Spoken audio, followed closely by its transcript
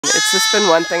It's just been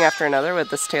one thing after another with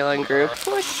this tailing group.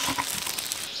 Push.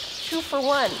 2 for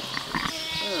 1.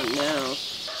 Oh no.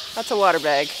 That's a water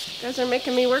bag. You guys are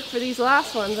making me work for these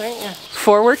last ones, aren't you?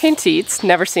 4 working teats.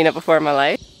 Never seen it before in my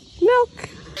life. Milk.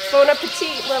 Bon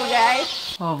appetit, little guy.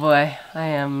 Oh boy, I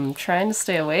am trying to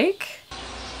stay awake.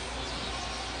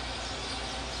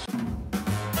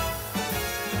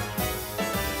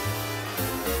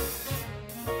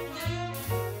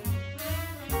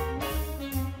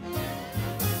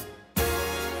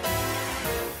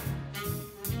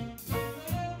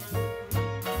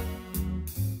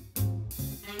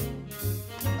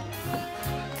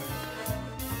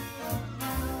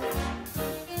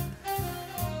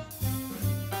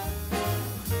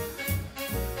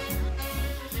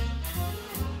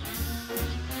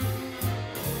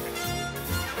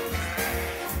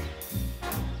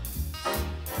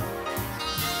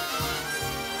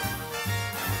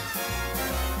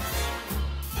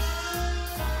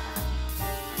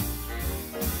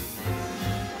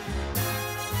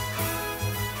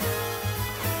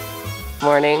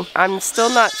 Morning. I'm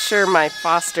still not sure my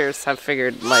fosters have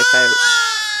figured life out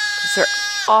because they're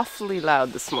awfully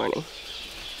loud this morning.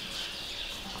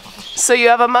 So you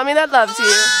have a mommy that loves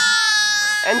you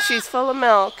and she's full of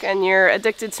milk and you're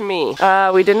addicted to me.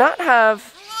 We did not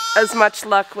have as much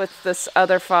luck with this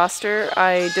other foster.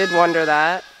 I did wonder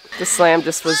that. This lamb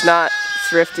just was not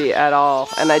thrifty at all,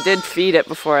 and I did feed it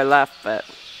before I left, but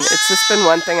it's just been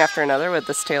one thing after another with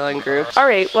this tailing group.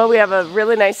 Alright, well we have a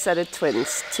really nice set of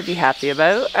twins to be happy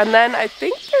about. And then I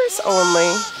think there's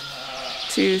only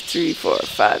 2, 3, 4,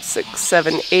 5, 6,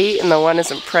 7, 8, and the one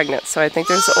isn't pregnant. So I think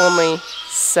there's only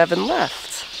 7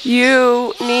 left.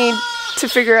 You need to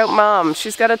figure out Mom.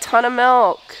 She's got a ton of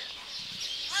milk.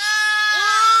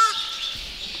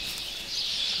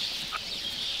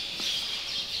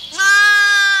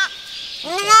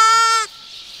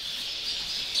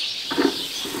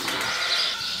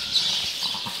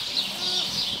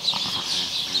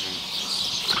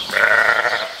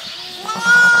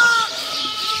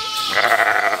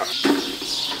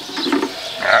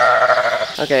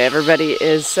 Okay, everybody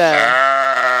is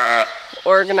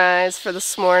organized for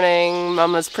this morning.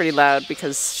 Mama's pretty loud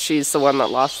because she's the one that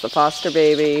lost the foster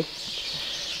baby.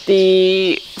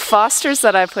 The fosters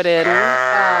that I put in,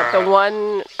 the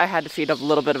one I had to feed a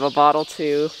little bit of a bottle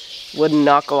to would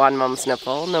not go on Mom's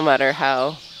nipple, no matter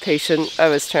how patient I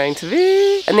was trying to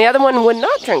be. And the other one would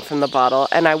not drink from the bottle,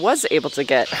 and I was able to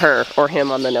get her or him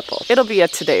on the nipple. It'll be a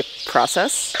today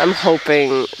process. I'm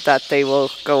hoping that they will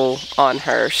go on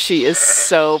her. She is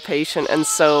so patient and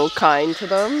so kind to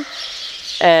them.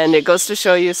 And it goes to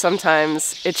show you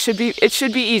sometimes it should be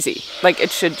easy. Like,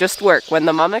 it should just work. When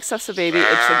the mom accepts a baby, it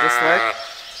should just work.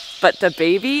 But the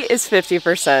baby is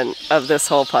 50% of this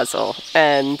whole puzzle,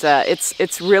 and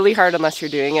it's really hard unless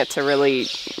you're doing it to really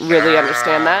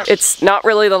understand that. It's not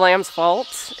really the lamb's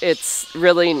fault. It's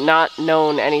really not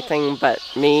known anything but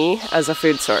me as a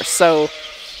food source. So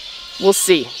we'll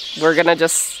see. We're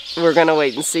gonna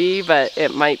wait and see, but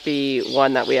it might be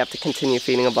one that we have to continue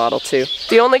feeding a bottle to.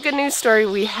 The only good news story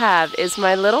we have is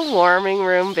my little warming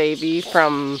room baby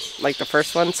from like the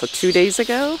first one, so 2 days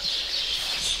ago,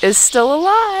 is still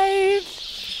alive.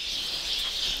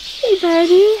 Hey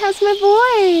buddy, how's my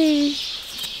boy?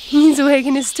 He's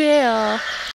wagging his tail.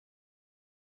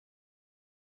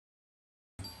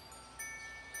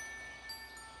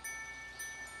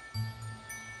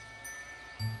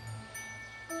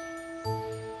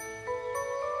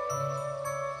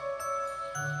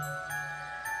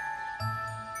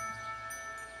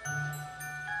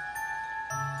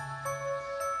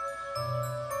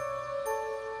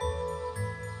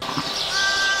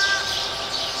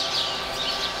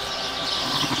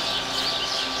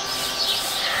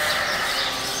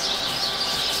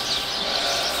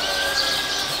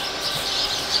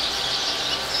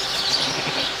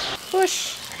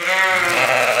 Push.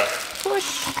 Push.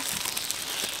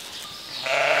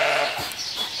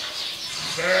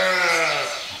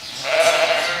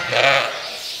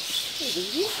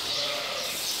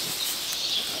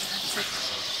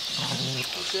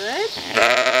 Good.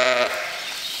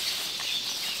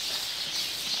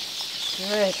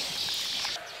 Good.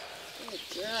 Good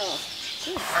girl.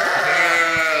 Good girl.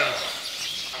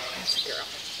 That's a girl.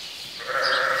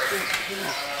 Good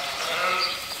girl.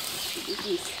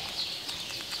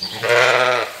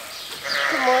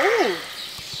 Good morning.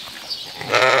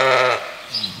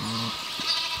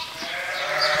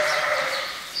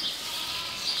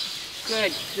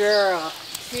 Good girl.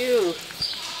 Cute.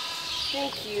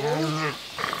 Thank you.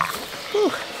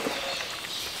 Whew.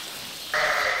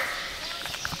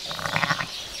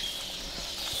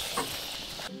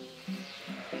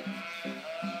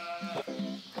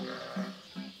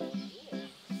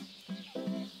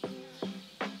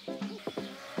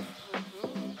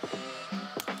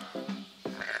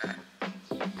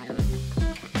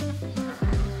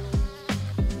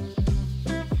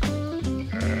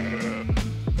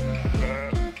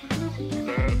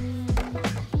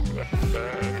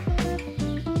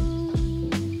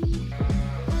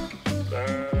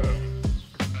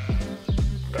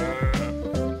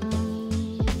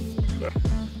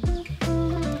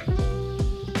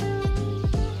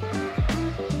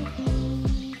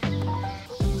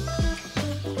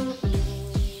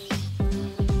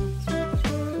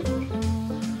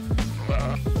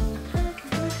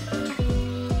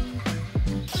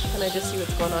 Can I just see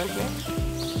what's going on here?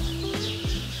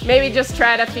 Maybe just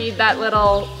try to feed that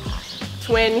little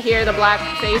twin here, the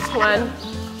black-faced one,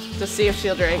 to see if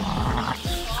she'll drink.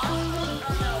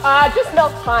 Just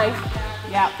milk's fine.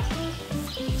 Yeah.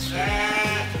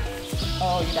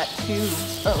 Oh, you got two.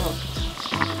 All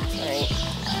right.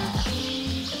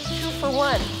 2 for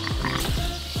 1.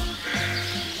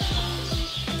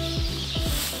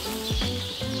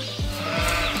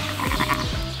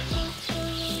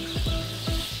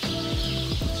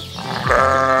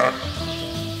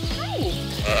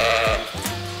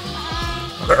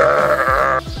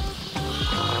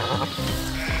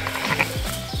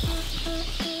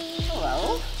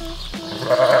 Hello.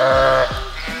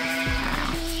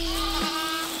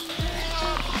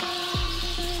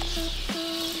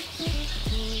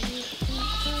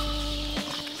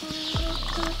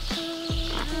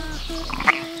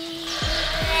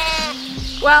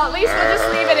 Well, at least we'll just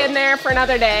leave it in there for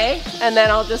another day, and then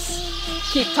I'll just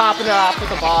keep topping it off with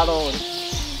a bottle and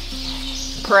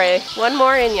pray. One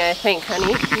more in you, I think,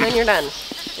 honey, and then you're done.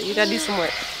 You gotta do some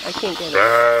work. I can't get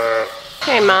it.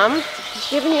 Okay, Mom, I've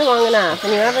given you long enough,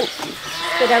 and you haven't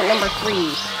spit out number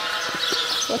 3.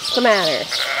 What's the matter?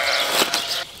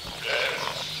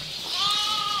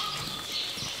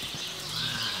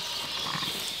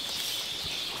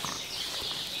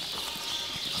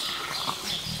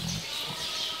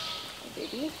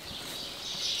 Baby.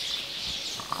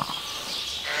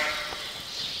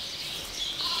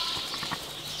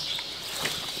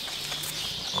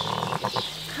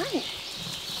 Hi.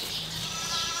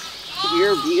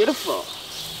 You're beautiful.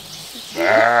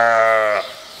 Hi.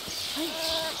 Hi.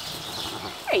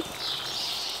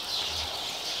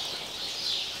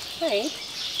 Hi.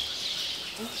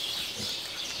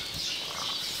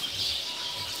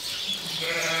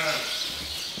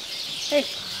 Hey.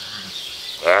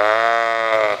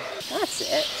 That's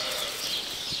it.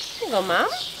 Here you go, Mom.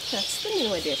 That's the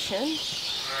new addition.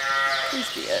 Please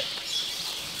be it.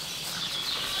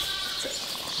 That's it.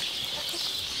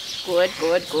 Good,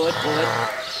 good, good, good.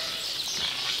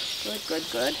 Good, good,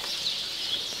 good.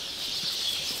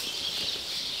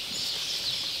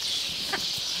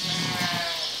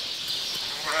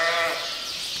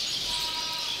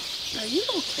 Are you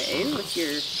okay with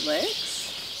your legs?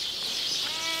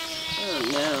 Oh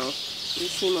no, you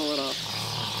seem a little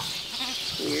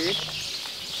weird.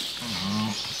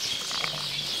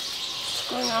 What's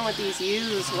going on with these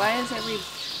ewes? Why is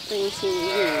everything seem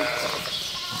weird?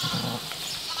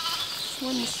 This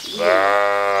one's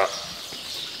weird.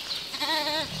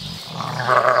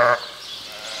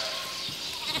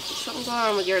 There's something going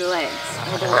on with your legs.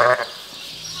 I don't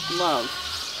love.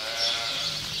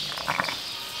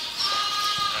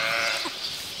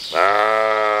 I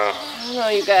don't know,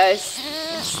 you guys.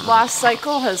 This last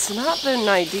cycle has not been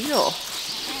ideal.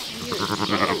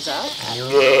 Hands up.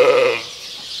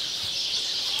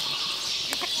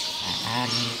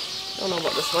 Don't know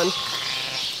about this one.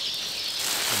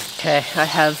 Okay, I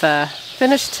have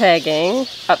finished tagging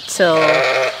up till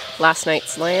last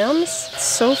night's lambs.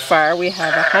 So far we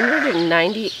have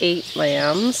 198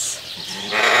 lambs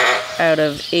out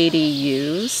of 80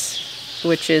 ewes,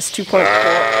 which is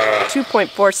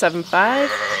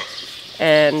 2.475,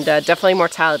 and definitely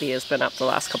mortality has been up the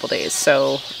last couple days.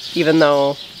 So even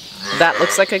though that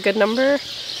looks like a good number,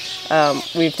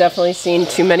 we've definitely seen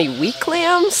too many weak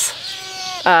lambs.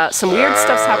 Some weird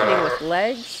stuff's happening with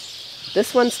legs.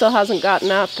 This one still hasn't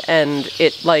gotten up, and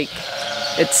its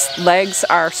legs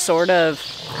are sort of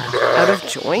out of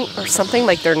joint or something.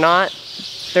 Like they're not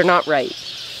right.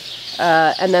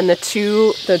 And then the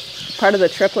part of the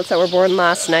triplets that were born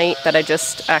last night that I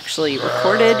just actually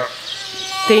recorded,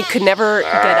 they could never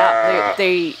get up.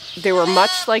 They were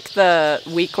much like the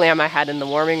weak lamb I had in the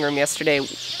warming room yesterday,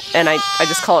 and I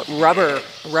just call it rubber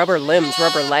limbs,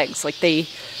 rubber legs. Like they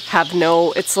have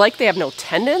no, it's like they have no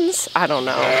tendons. I don't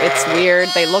know. It's weird.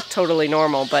 They look totally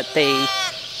normal, but they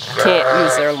can't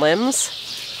use their limbs.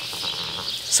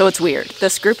 So it's weird.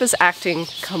 This group is acting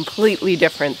completely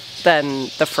different than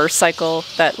the first cycle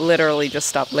that literally just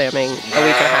stopped lambing a week and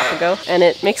a half ago. And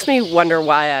it makes me wonder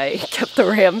why I kept the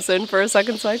rams in for a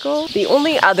second cycle. The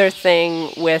only other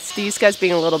thing with these guys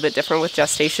being a little bit different with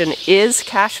gestation is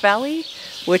Cache Valley,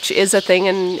 which is a thing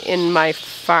in my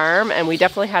farm, and we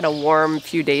definitely had a warm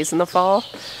few days in the fall.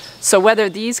 So whether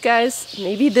these guys,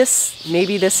 maybe this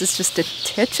is just a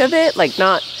titch of it, like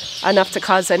not enough to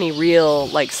cause any real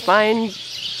like spine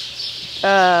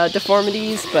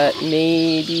deformities, but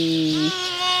maybe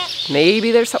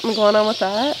there's something going on with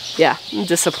that. Yeah, I'm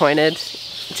disappointed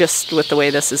just with the way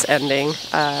this is ending.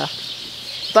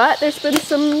 But there's been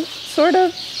some sort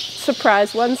of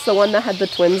surprise ones. The one that had the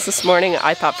twins this morning,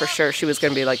 I thought for sure she was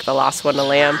going to be like the last one to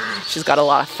lamb. She's got a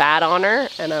lot of fat on her,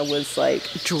 and I was like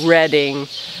dreading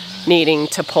needing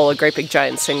to pull a great big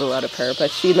giant single out of her, but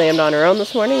she lambed on her own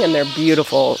this morning, and they're a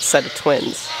beautiful set of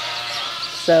twins.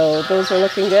 So those are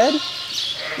looking good.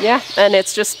 Yeah, and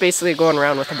it's just basically going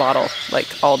around with a bottle like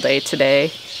all day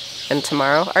today and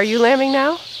tomorrow. Are you lambing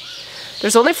now?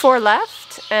 There's only 4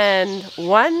 left, and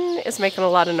one is making a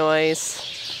lot of noise.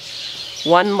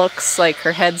 One looks like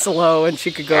her head's low and she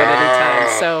could go at any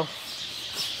time. So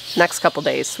next couple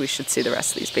days we should see the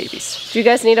rest of these babies. Do you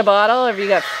guys need a bottle, or have you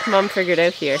got Mom figured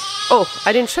out here? Oh,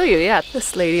 I didn't show you yet.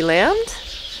 This lady lambed.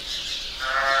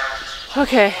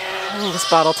 Okay, it's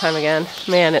bottle time again.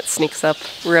 Man, it sneaks up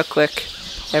real quick.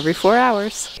 Every 4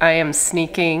 hours. I am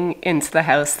sneaking into the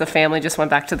house. The family just went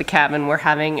back to the cabin. We're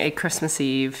having a Christmas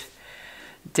Eve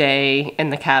day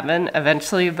in the cabin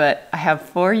eventually, but I have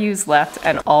 4 ewes left,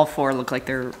 and all 4 look like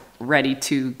they're ready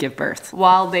to give birth.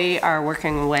 While they are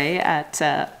working away at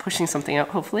pushing something out,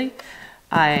 hopefully,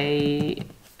 I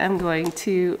am going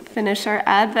to finish our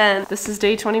Advent. This is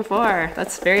day 24.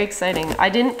 That's very exciting. I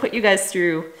didn't put you guys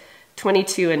through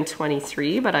 22 and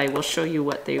 23, but I will show you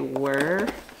what they were.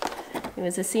 It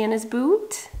was a Santa's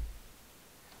boot.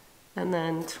 And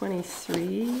then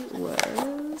 23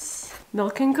 was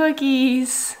milk and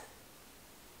cookies.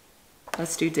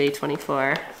 Let's do day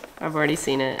 24. I've already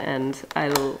seen it and I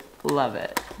love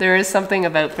it. There is something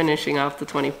about finishing off the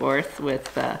 24th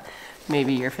with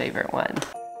maybe your favorite one.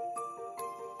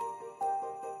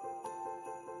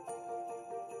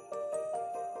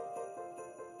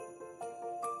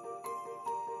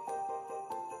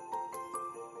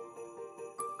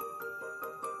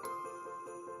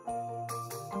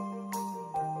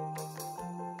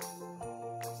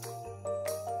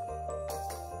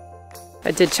 I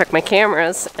did check my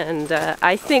cameras, and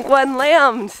I think one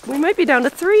lambed. We might be down to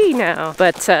 3 now.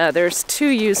 But there's 2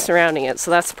 ewes surrounding it,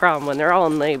 so that's the problem. When they're all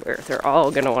in labor, they're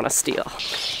all gonna want to steal.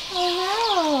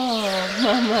 Oh,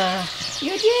 Mama,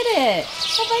 you did it.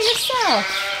 How about yourself?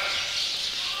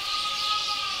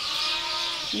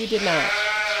 You did not.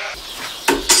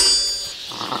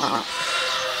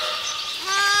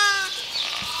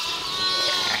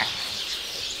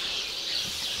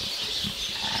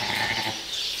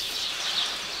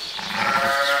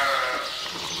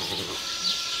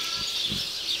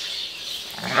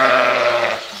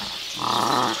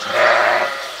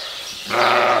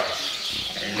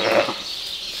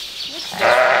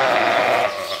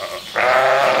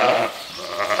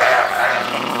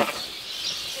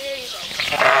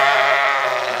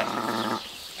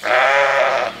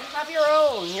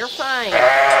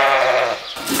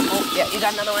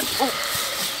 Another one. Oh,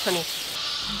 honey.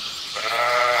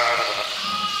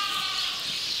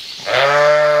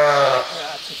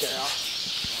 That's a girl.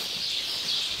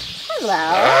 Hello.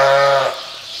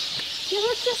 You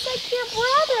look just like your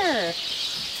brother.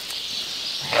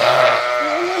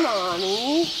 You're your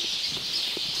mommy.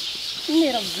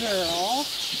 Little girl.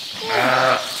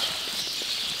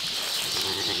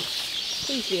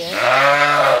 Who's here?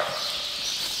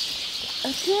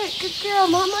 That's it. Good girl,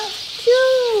 Mama.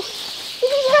 2.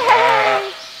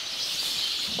 Yay!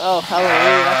 Oh,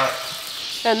 hallelujah.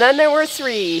 And then there were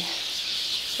 3.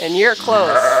 And you're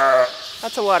close.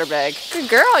 That's a water bag. Good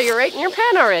girl, you're right in your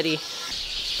pen already.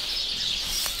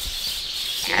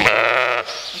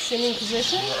 Assuming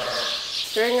position.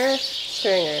 Stringer,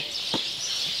 stringer.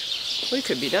 We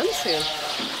could be done soon.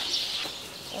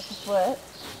 That's a foot.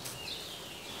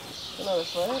 Another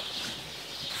foot.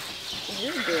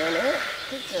 You're doing it.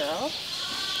 Good girl.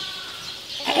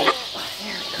 There we go.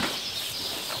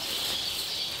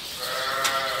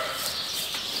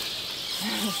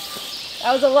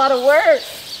 That was a lot of work.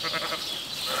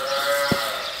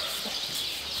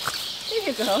 There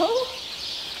you go.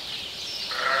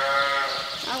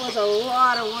 That was a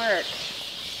lot of work.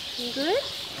 You good?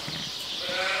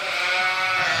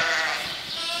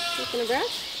 Taking a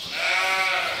breath?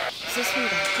 Is this one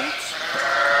backwards?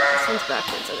 This one's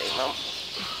backwards, I think, Mom.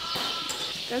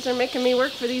 guys are making me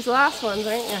work for these last ones,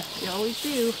 aren't you? You always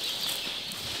do.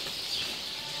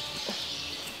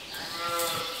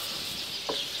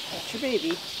 That's your baby.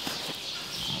 This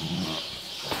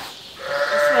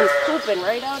one's pooping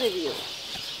right out of you.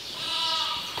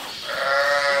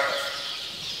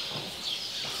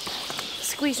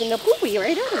 Squeezing the poopy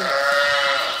right out of you.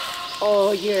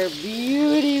 Oh, you're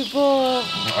beautiful.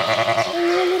 Are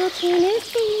you a little penis,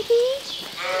 baby?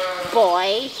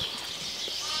 Boy.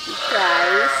 You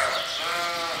guys.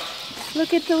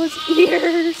 Look at those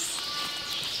ears.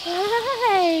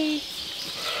 Hi.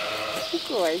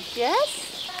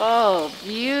 Gorgeous. Oh,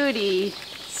 beauty.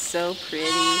 So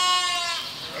pretty.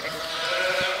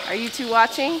 Are you two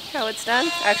watching how it's done?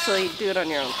 Actually, do it on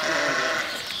your own.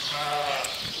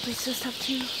 Please just have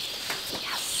two.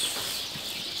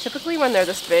 Yes. Typically when they're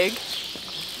this big,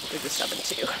 they're just having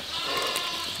two.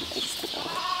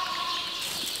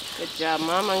 Good job,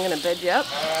 Mom. I'm going to bed you up.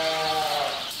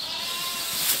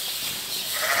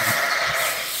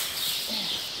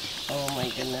 Oh my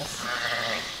goodness.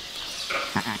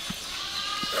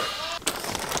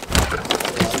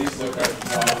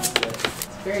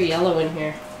 It's very yellow in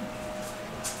here.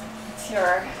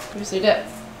 Sure. Who's your dip?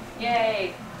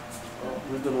 Yay! Well,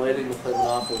 we've been waiting to play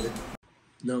Monopoly.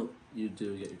 No, you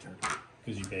do get your turn.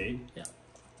 Because you paid? Yeah.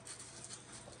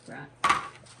 Right.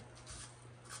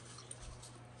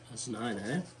 That's 9,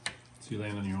 eh? So you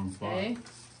land on your own spot. Okay.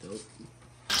 Dope.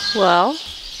 Well,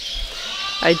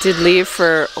 I did leave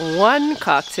for one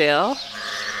cocktail.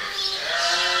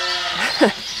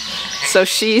 So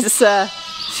she is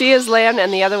land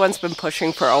and the other one's been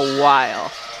pushing for a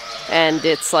while. And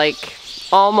it's like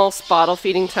almost bottle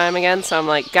feeding time again. So I'm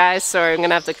like, guys, sorry, I'm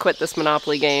going to have to quit this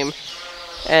Monopoly game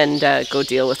and go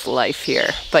deal with life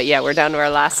here. But yeah, we're down to our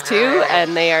last two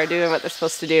and they are doing what they're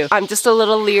supposed to do. I'm just a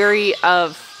little leery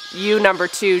of you, number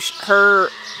 2. Her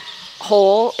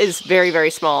hole is very,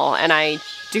 very small and I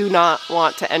do not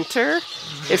want to enter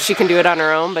if she can do it on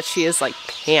her own, but she is like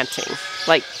panting,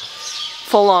 like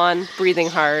full on breathing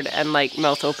hard and like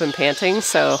mouth open panting.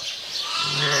 So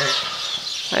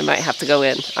I might have to go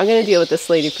in. I'm gonna deal with this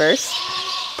lady first.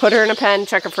 Put her in a pen,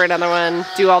 check her for another one,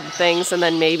 do all the things, and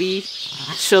then maybe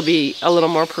she'll be a little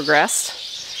more progressed.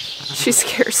 She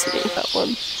scares me, that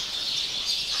one.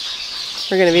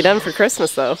 We're gonna be done for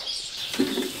Christmas though. Come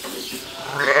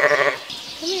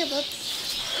here, bubs.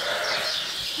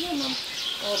 Come here, Mom.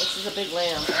 Oh, this is a big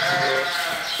lamb.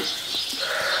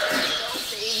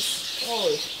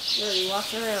 Holy, you're already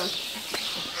walking around.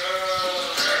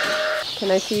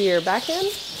 Can I see your back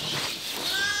end?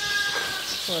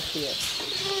 Oh, she is.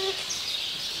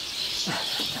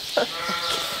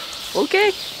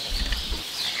 Okay.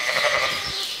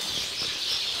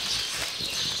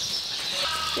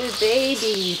 Good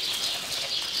baby.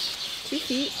 2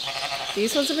 feet.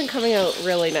 These ones have been coming out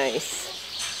really nice.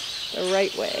 The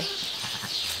right way.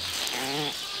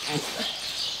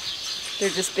 They're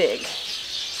just big.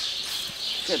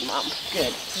 Good, Mom.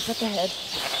 Good. Look at the head.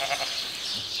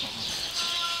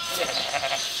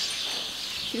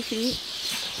 2 feet.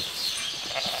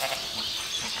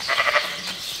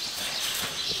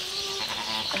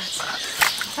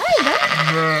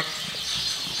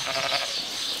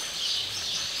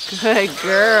 Hi, good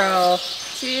girl.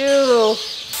 2.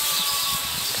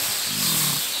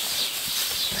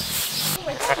 Oh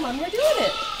my God, Mom, you're doing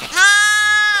it.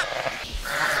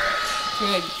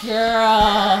 Good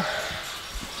girl.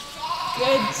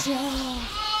 Good job.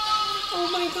 Oh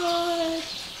my God.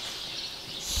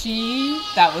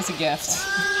 That was a gift.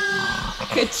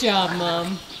 Good job,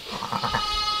 Mom.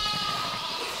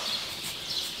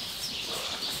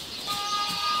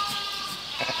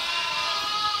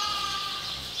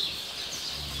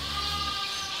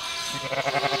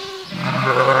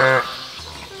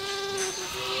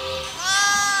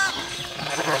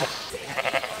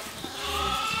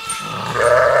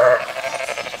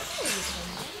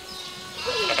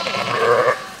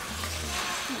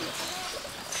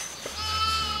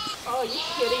 Oh, are you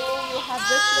kidding me? You have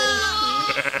this many teeth?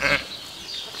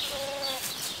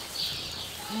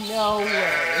 No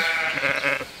way.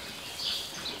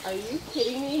 Are you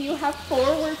kidding me? You have 4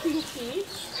 working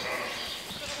teeth?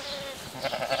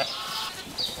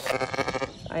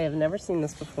 I have never seen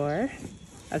this before.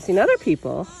 I've seen other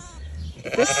people.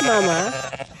 This mama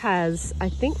has, I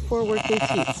think, 4 working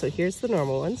teeth. So here's the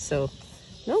normal one. So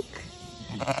milk.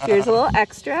 Here's a little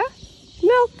extra.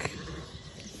 Milk.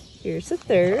 Here's a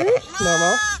 3rd.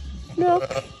 Normal.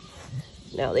 Milk.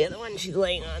 Now the other one she's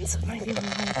laying on, so it might be a little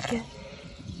hard to get.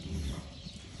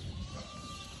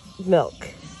 Milk.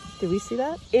 Did we see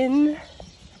that?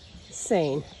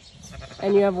 Insane.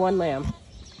 And you have 1 lamb.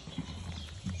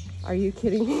 Are you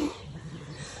kidding me?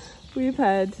 We've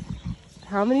had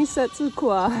how many sets of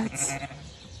quads?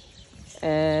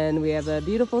 And we have a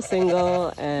beautiful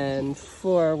single and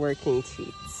 4 working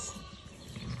teats.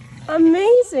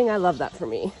 Amazing, I love that for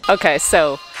me. Okay,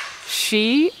 so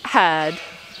she had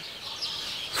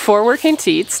 4 working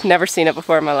teats, never seen it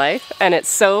before in my life, and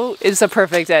it's a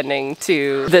perfect ending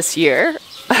to this year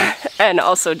and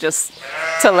also just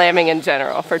to lambing in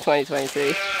general for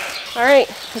 2023. All right,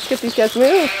 let's get these guys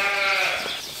moved.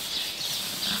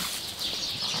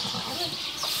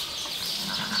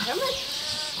 Come on.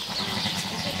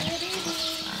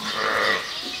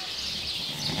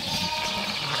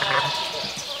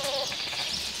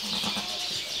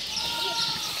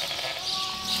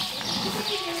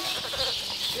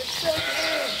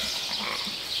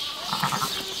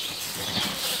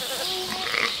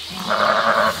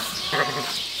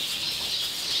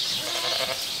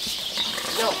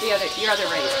 No, your other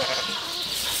right.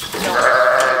 No,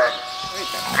 right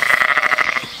there.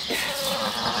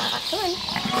 Come on.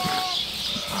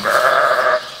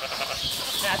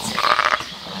 That's it.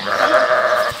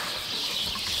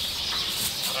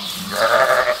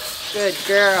 Good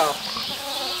girl.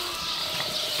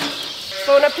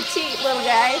 Bon appetit, little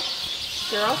guy.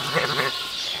 Girl.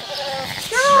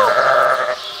 Girl.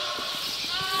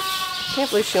 Can't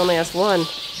believe she only has 1.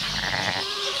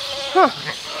 Huh.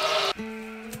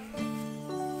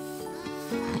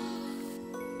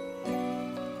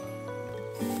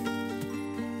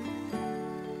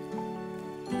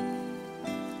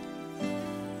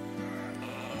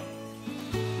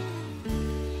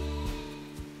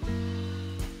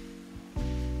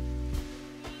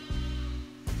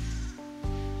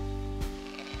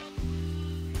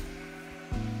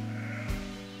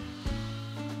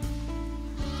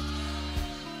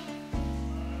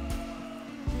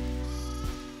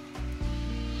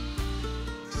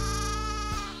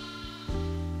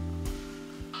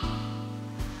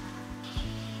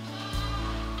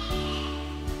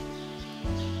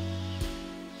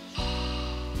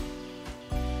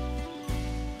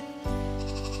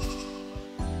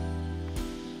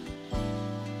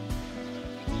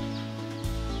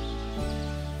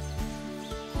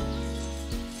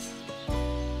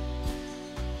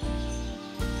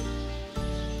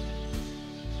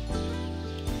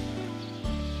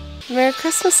 Merry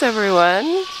Christmas,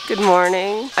 everyone. Good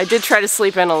morning. I did try to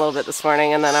sleep in a little bit this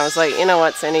morning, and then I was like, you know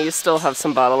what, Sandi, you still have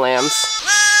some bottle lambs.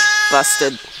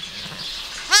 Busted.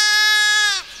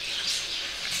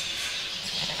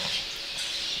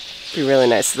 It'd be really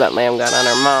nice if that lamb got on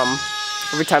her mom.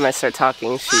 Every time I start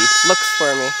talking, she looks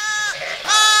for me.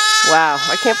 Wow,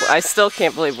 I still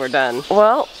can't believe we're done.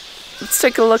 Well, let's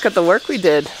take a look at the work we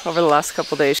did over the last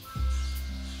couple days.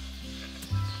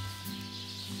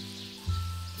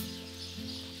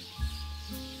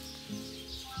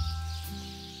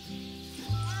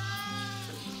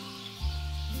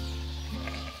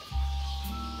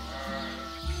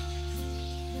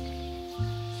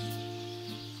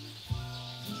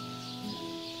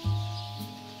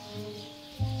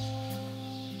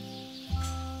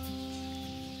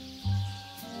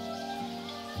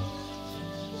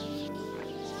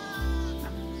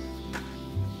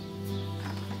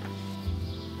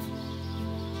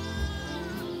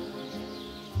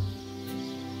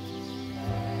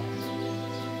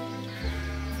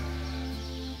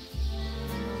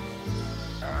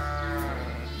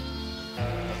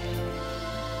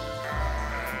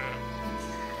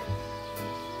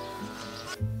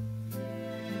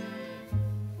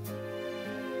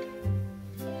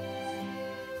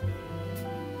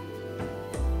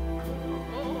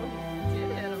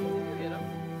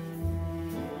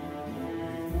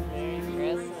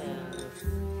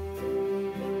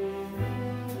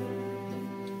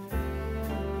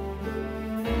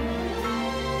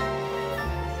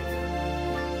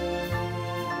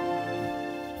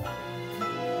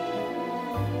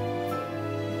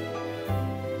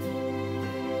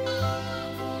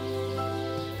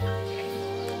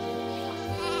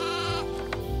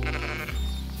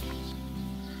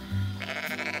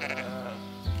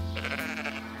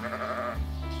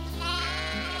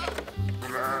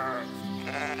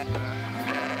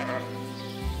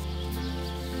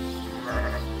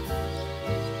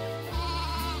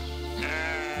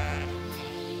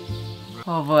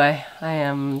 Oh boy, I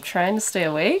am trying to stay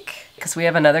awake because we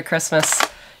have another Christmas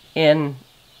in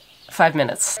 5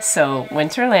 minutes. So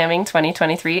winter lambing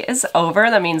 2023 is over.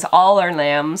 That means all our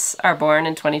lambs are born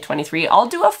in 2023. I'll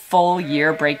do a full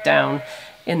year breakdown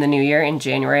in the new year in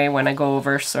January when I go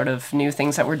over sort of new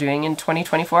things that we're doing in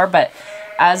 2024. But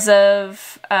As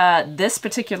of this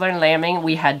particular lambing,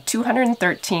 we had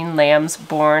 213 lambs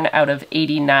born out of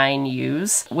 89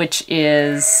 ewes, which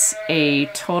is a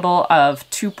total of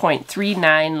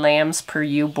 2.39 lambs per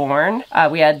ewe born.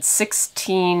 We had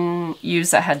 16 ewes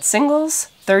that had singles,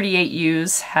 38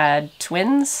 ewes had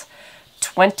twins,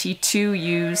 22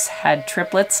 ewes had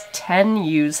triplets, 10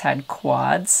 ewes had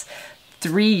quads,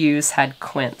 3 ewes had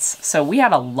quints. So we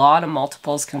had a lot of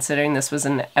multiples considering this was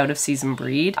an out-of-season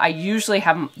breed. I usually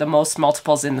have the most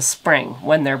multiples in the spring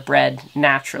when they're bred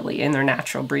naturally in their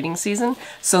natural breeding season.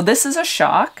 So this is a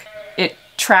shock. It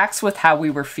tracks with how we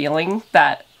were feeling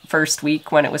that first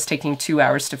week when it was taking 2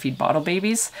 hours to feed bottle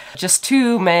babies. Just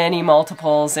too many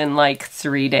multiples in like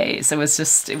 3 days. It was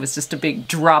just a big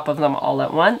drop of them all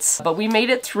at once. But we made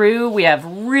it through. We have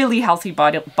really healthy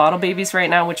bottle babies right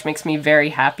now, which makes me very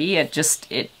happy.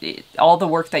 All the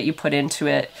work that you put into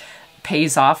it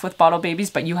pays off with bottle babies,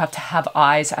 but you have to have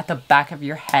eyes at the back of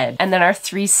your head. And then our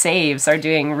 3 saves are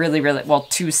doing really, well,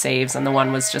 2 saves, and the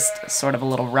one was just sort of a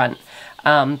little runt.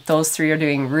 Those 3 are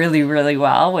doing really, really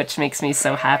well, which makes me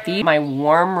so happy. My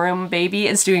warm room baby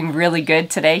is doing really good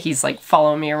today. He's like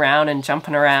following me around and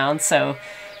jumping around, so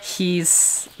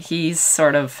he's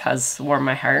sort of has warmed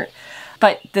my heart.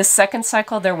 But this second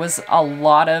cycle, there was a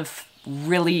lot of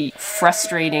really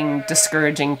frustrating,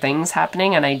 discouraging things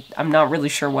happening, and I'm not really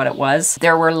sure what it was.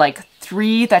 There were like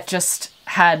 3 that just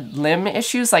had limb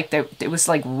issues, like it was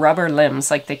like rubber limbs,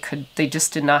 like they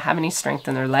just did not have any strength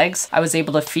in their legs. I was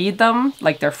able to feed them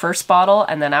like their first bottle,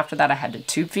 and then after that I had to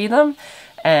tube feed them,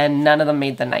 and none of them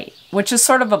made the night, which is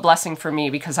sort of a blessing for me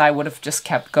because I would have just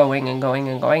kept going and going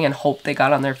and going and hoped they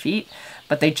got on their feet,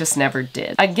 but they just never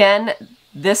did. Again,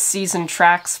 this season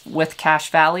tracks with Cache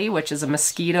Valley, which is a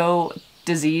mosquito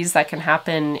disease that can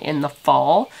happen in the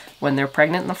fall when they're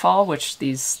pregnant in the fall, which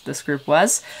this group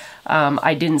was.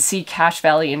 I didn't see Cache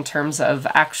Valley in terms of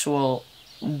actual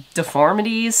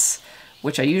deformities,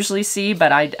 which I usually see,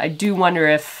 but I do wonder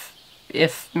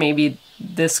if maybe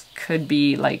this could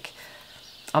be like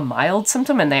a mild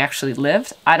symptom and they actually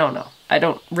lived. I don't know. I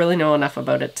don't really know enough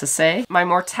about it to say. My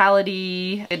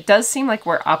mortality, it does seem like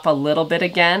we're up a little bit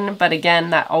again, but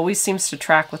again, that always seems to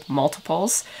track with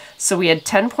multiples. So we had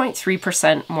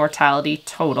 10.3% mortality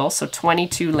total, so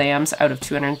 22 lambs out of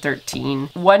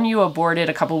 213. 1 ewe aborted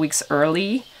a couple weeks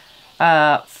early.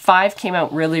 5 came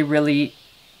out really, really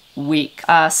weak.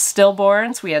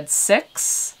 Stillborns, we had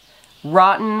 6.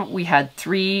 Rotten, we had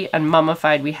 3, and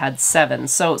mummified, we had 7.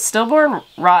 So stillborn,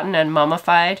 rotten, and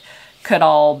mummified could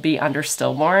all be under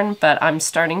stillborn, but I'm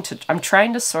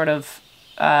trying to sort of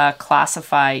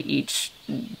classify each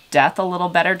death a little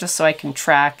better just so I can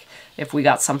track if we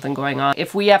got something going on.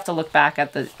 If we have to look back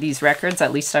at these records,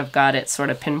 at least I've got it sort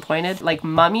of pinpointed. Like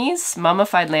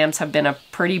mummified lambs have been a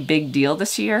pretty big deal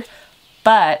this year,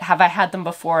 but have I had them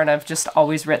before and I've just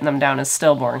always written them down as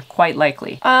stillborn? Quite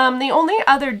likely. The only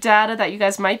other data that you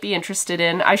guys might be interested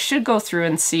in, I should go through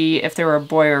and see if they were a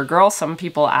boy or a girl. Some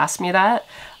people ask me that.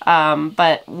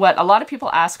 But what a lot of people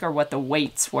ask are what the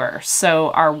weights were.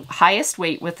 So our highest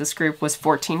weight with this group was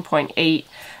 14.8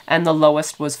 and the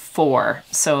lowest was 4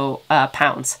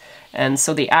 pounds. And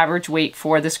so the average weight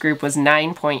for this group was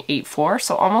 9.84,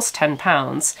 so almost 10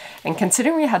 pounds. And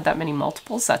considering we had that many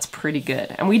multiples, that's pretty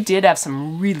good. And we did have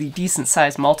some really decent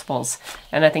sized multiples.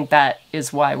 And I think that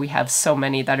is why we have so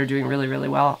many that are doing really, really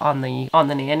well on the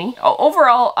nanny.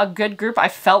 Overall, a good group. I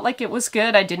felt like it was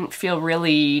good. I didn't feel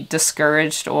really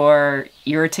discouraged or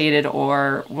irritated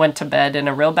or went to bed in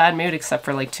a real bad mood, except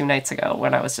for like 2 nights ago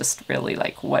when I was just really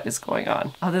like, what is going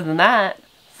on? Other than that,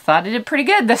 thought I did pretty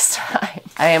good this time.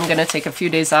 I am gonna take a few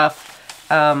days off,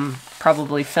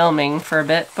 probably filming for a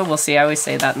bit, but we'll see. I always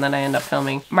say that and then I end up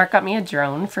filming. Mark got me a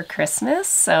drone for Christmas,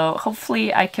 so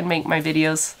hopefully I can make my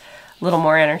videos a little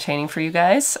more entertaining for you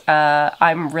guys.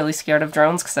 I'm really scared of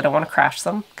drones because I don't want to crash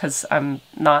them because I'm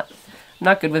not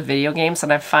good with video games,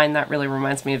 and I find that really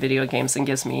reminds me of video games and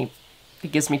gives me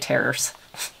terrors.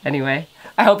 Anyway,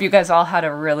 I hope you guys all had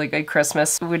a really good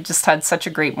Christmas. We just had such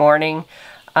a great morning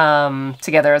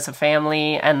together as a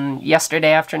family, and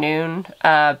yesterday afternoon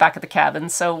back at the cabin.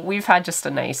 So we've had just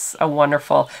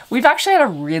we've actually had a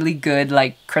really good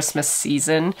like Christmas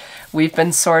season. We've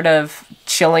been sort of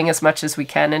chilling as much as we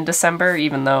can in December,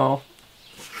 even though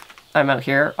I'm out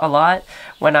here a lot.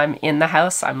 When I'm in the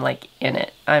house, I'm like in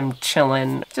it. I'm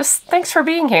chilling. Just thanks for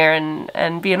being here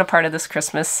and being a part of this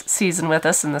Christmas season with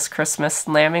us and this Christmas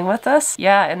lambing with us.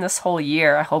 Yeah, and this whole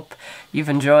year, I hope you've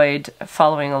enjoyed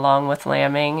following along with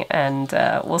lambing, and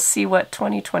we'll see what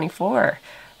 2024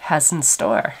 has in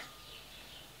store.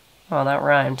 Well, that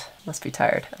rhymed. Must be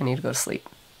tired. I need to go to sleep.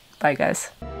 Bye, guys.